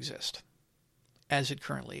to exist as it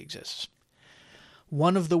currently exists.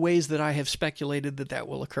 One of the ways that I have speculated that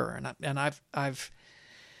will occur, and I've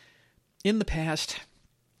in the past,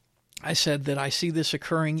 I said that I see this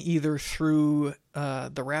occurring either through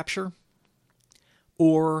the rapture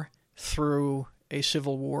or through a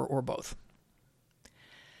civil war or both.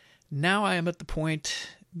 Now I am at the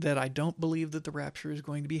point that I don't believe that the rapture is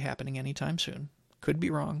going to be happening anytime soon. Could be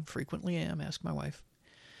wrong. Frequently am. Ask my wife.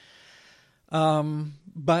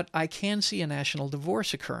 But I can see a national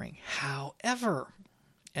divorce occurring. However,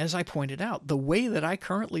 as I pointed out, the way that I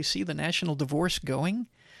currently see the national divorce going,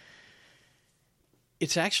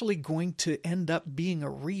 it's actually going to end up being a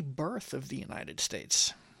rebirth of the United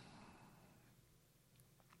States.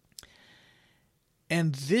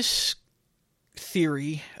 And this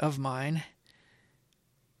theory of mine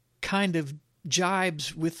kind of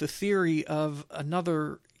jibes with the theory of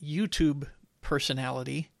another YouTube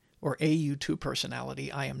personality, or a YouTube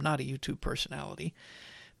personality. I am not a YouTube personality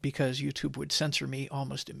because YouTube would censor me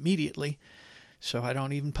almost immediately, so I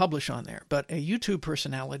don't even publish on there. But a YouTube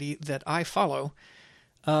personality that I follow,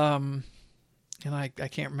 and I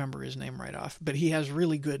can't remember his name right off, but he has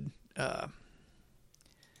really good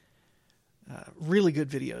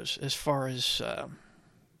videos as far as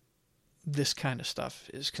this kind of stuff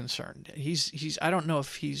is concerned. He's I don't know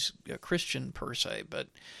if he's a Christian per se, but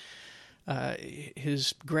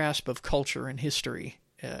his grasp of culture and history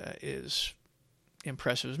is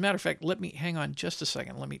impressive. As a matter of fact, let me hang on just a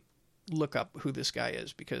second. Let me look up who this guy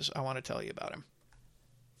is because I want to tell you about him.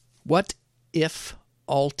 What if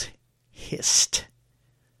alt hist?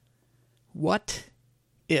 What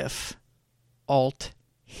if alt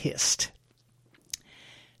hist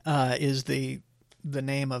is the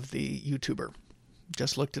name of the YouTuber.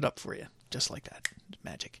 Just looked it up for you, just like that. It's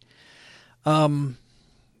magic.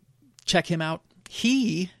 Check him out.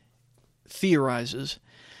 He theorizes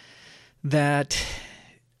that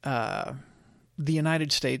the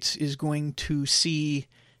United States is going to see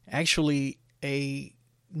actually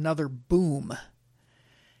another boom,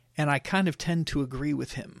 and I kind of tend to agree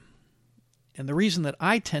with him. And the reason that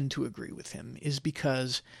I tend to agree with him is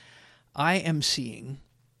because I am seeing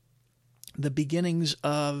the beginnings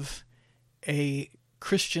of a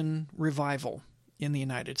Christian revival in the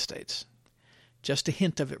United States. Just a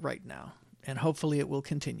hint of it right now, and hopefully it will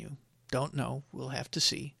continue. Don't know. We'll have to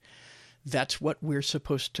see. That's what we're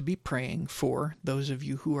supposed to be praying for, those of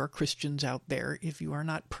you who are Christians out there. If you are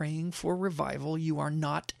not praying for revival, you are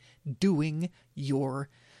not doing your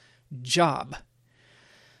job.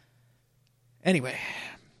 Anyway,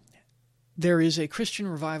 there is a Christian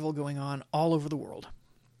revival going on all over the world.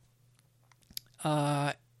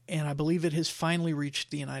 And I believe it has finally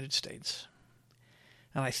reached the United States.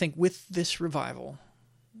 And I think with this revival,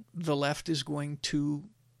 the left is going to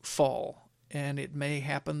fall. And it may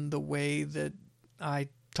happen the way that I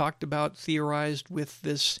talked about, theorized with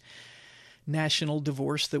this national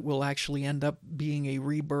divorce that will actually end up being a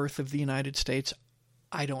rebirth of the United States.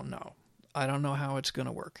 I don't know. I don't know how it's going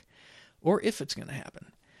to work or if it's going to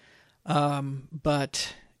happen.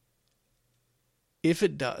 But if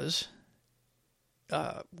it does,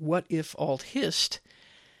 what if alt hist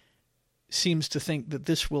seems to think that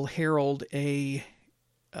this will herald a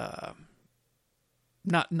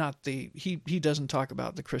he doesn't talk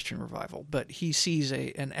about the Christian revival, but he sees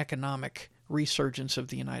an economic resurgence of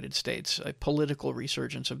the United States, a political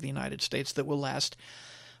resurgence of the United States that will last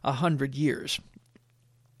 100 years,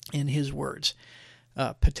 in his words,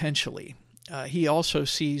 potentially. He also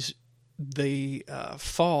sees the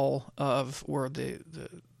fall of, or the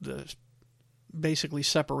basically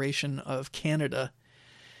separation of Canada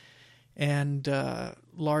and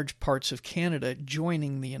large parts of Canada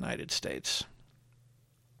joining the United States.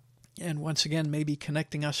 And once again, maybe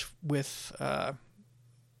connecting us with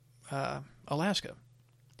Alaska.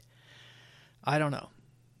 I don't know.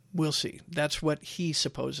 We'll see. That's what he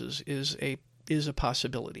supposes is a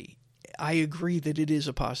possibility. I agree that it is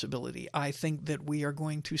a possibility. I think that we are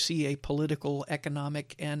going to see a political,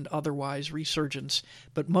 economic, and otherwise resurgence,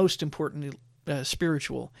 but most importantly,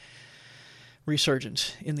 spiritual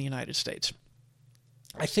resurgence in the United States.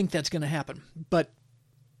 I think that's going to happen. But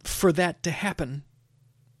for that to happen,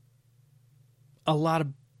 a lot of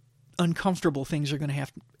uncomfortable things are going to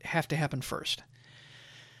have to happen first.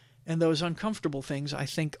 And those uncomfortable things, I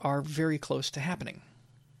think, are very close to happening.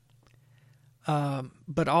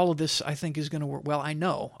 But all of this, I think, is going to work. Well, I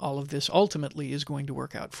know all of this ultimately is going to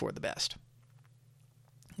work out for the best.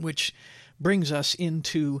 Which brings us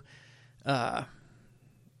into, the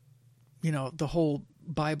whole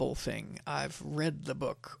Bible thing. I've read the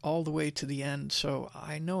book all the way to the end, so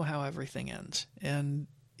I know how everything ends. And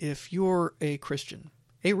if you're a Christian,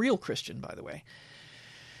 a real Christian, by the way,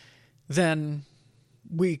 then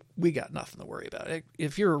we got nothing to worry about.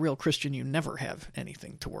 If you're a real Christian, you never have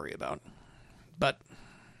anything to worry about. But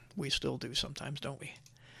we still do sometimes, don't we?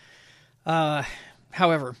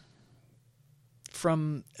 However,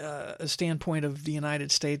 from a standpoint of the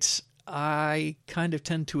United States, I kind of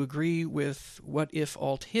tend to agree with What If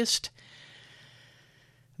Alt Hist,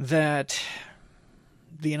 that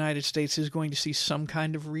the United States is going to see some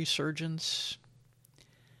kind of resurgence.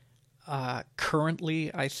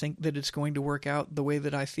 Currently, I think that it's going to work out the way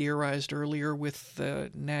that I theorized earlier with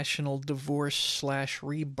the national divorce /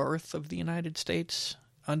 rebirth of the United States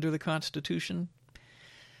under the Constitution.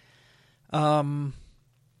 But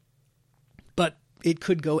it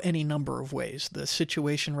could go any number of ways. The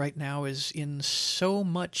situation right now is in so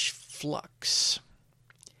much flux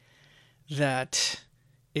that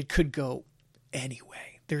it could go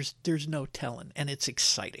anyway. There's no telling, and it's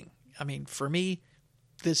exciting. I mean, for me,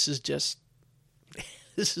 this is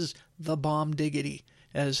the bomb diggity,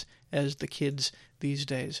 as the kids these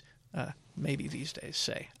days, maybe these days,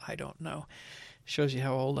 say. I don't know. Shows you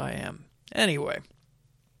how old I am. Anyway,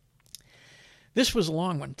 this was a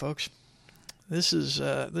long one, folks. This is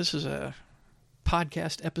a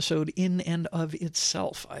podcast episode in and of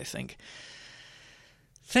itself, I think.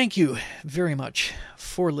 Thank you very much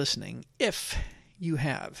for listening. If you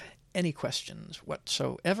have any questions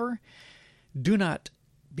whatsoever, do not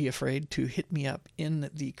be afraid to hit me up in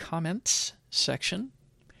the comments section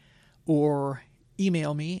or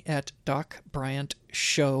email me at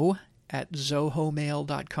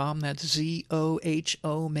docbryantshow@zohomail.com. That's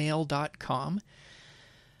ZOHO mail.com.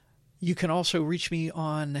 You can also reach me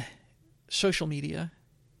on social media,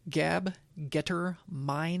 Gab, Getter,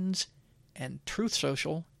 Minds, and Truth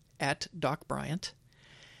Social at Doc Bryant,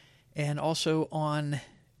 and also on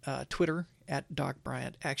Twitter at Doc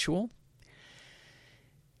Bryant Actual.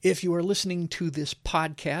 If you are listening to this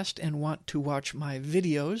podcast and want to watch my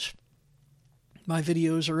videos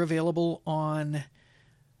are available on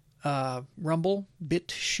Rumble,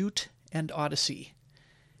 BitChute, and Odyssey.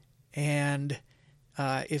 And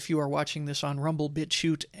if you are watching this on Rumble,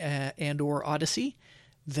 BitChute, and or Odyssey,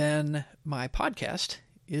 then my podcast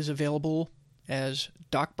is available as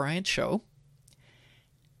Doc Bryant Show.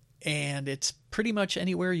 And it's pretty much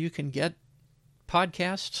anywhere you can get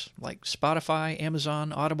podcasts, like Spotify,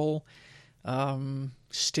 Amazon, Audible,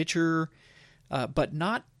 Stitcher, but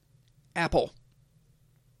not Apple.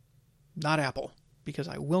 Not Apple, because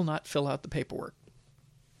I will not fill out the paperwork.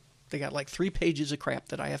 They got like 3 pages of crap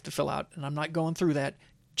that I have to fill out, and I'm not going through that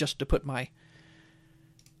just to put my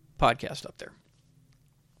podcast up there.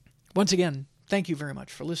 Once again, thank you very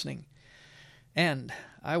much for listening, and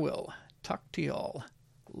I will talk to y'all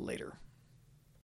later.